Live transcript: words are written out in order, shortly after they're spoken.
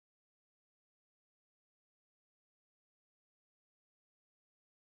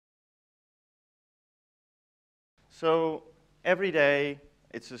So every day,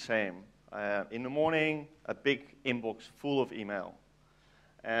 it's the same. In the morning, a big inbox full of email.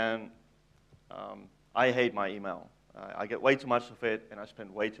 And I hate my email. I get way too much of it, and I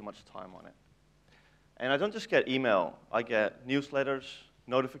spend way too much time on it. And I don't just get email. I get newsletters,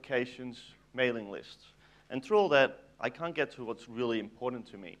 notifications, mailing lists. And through all that, I can't get to what's really important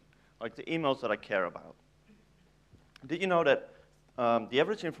to me, like the emails that I care about. Did you know that the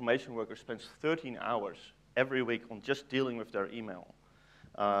average information worker spends 13 hours every week on just dealing with their email,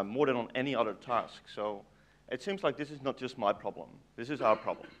 more than on any other task? So it seems like this is not just my problem. This is our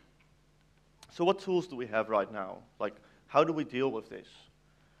problem. So what tools do we have right now? Like, how do we deal with this?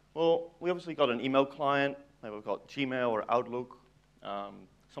 Well, we obviously got an email client. We've got Gmail or Outlook.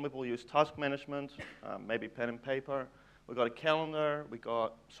 Some people use task management, maybe pen and paper. We've got a calendar. We've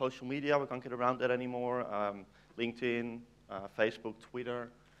got social media. We can't get around that anymore. LinkedIn, Facebook, Twitter.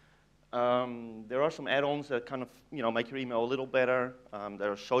 There are some add-ons that kind of make your email a little better.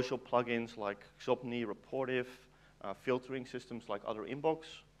 There are social plugins like Xopni, Reportive, filtering systems like Other Inbox.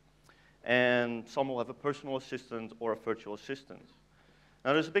 And some will have a personal assistant or a virtual assistant.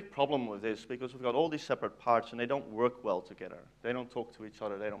 Now, there's a big problem with this because we've got all these separate parts and they don't work well together. They don't talk to each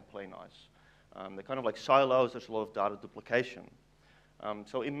other. They don't play nice. They're kind of like silos. There's a lot of data duplication.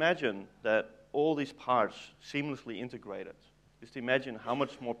 So imagine that all these parts seamlessly integrated. Just imagine how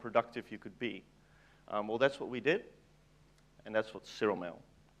much more productive you could be. Well, that's what we did, and that's what's ZeroMail.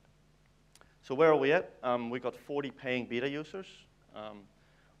 So where are we at? We've got 40 paying beta users.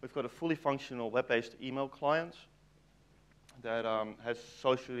 We've got a fully functional web-based email client that has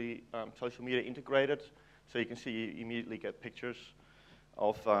social media integrated, so you can see you immediately get pictures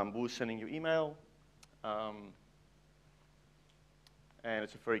of who's sending you email, and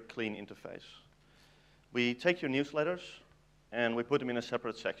it's a very clean interface. We take your newsletters and we put them in a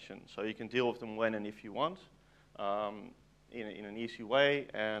separate section, so you can deal with them when and if you want, in an easy way,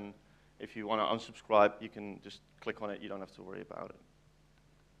 and if you want to unsubscribe, you can just click on it. You don't have to worry about it.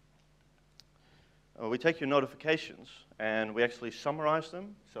 We take your notifications and we actually summarize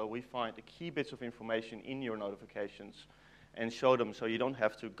them. So we find the key bits of information in your notifications and show them so you don't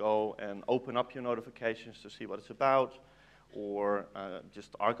have to go and open up your notifications to see what it's about, or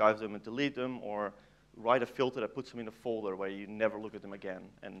just archive them and delete them, or write a filter that puts them in a folder where you never look at them again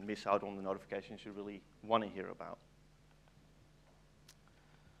and miss out on the notifications you really want to hear about.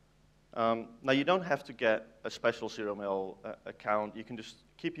 Now, you don't have to get a special ZeroMail account. You can just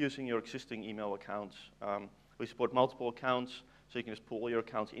keep using your existing email accounts. We support multiple accounts, so you can just pull all your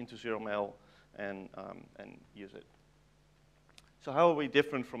accounts into ZeroMail and use it. So how are we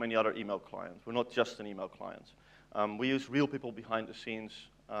different from any other email client? We're not just an email client. We use real people behind the scenes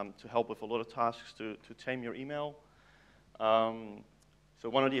to help with a lot of tasks to tame your email. So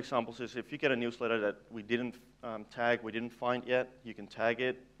one of the examples is if you get a newsletter that we didn't tag, we didn't find yet, you can tag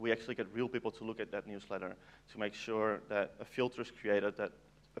it. We actually get real people to look at that newsletter to make sure that a filter is created that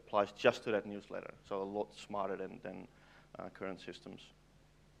applies just to that newsletter, so a lot smarter than current systems.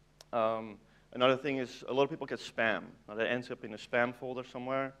 Another thing is a lot of people get spam. Now, that ends up in a spam folder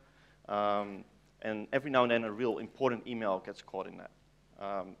somewhere, and every now and then a real important email gets caught in that.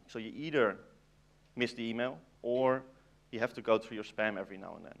 So you either miss the email or you have to go through your spam every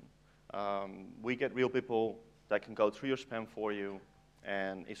now and then. We get real people that can go through your spam for you,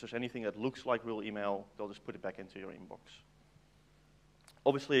 and if there's anything that looks like real email, they'll just put it back into your inbox.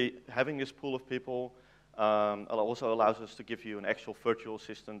 Obviously, having this pool of people also allows us to give you an actual virtual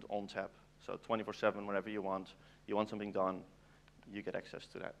assistant on tap. So 24/7, whenever you want something done, you get access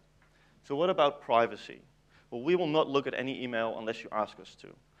to that. So what about privacy? Well, we will not look at any email unless you ask us to.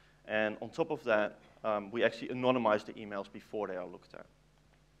 And on top of that, we actually anonymize the emails before they are looked at.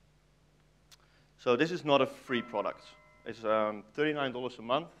 So this is not a free product. It's $39 a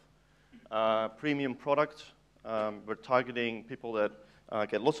month, premium product. We're targeting people that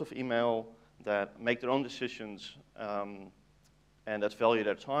get lots of email, that make their own decisions, and that value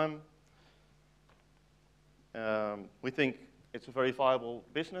their time. We think it's a very viable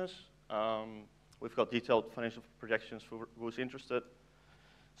business. We've got detailed financial projections for who's interested.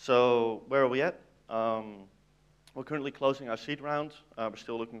 So where are we at? We're currently closing our seed round. We're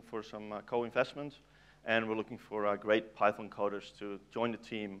still looking for some co-investment, and we're looking for great Python coders to join the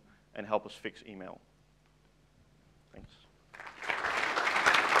team and help us fix email. Thanks.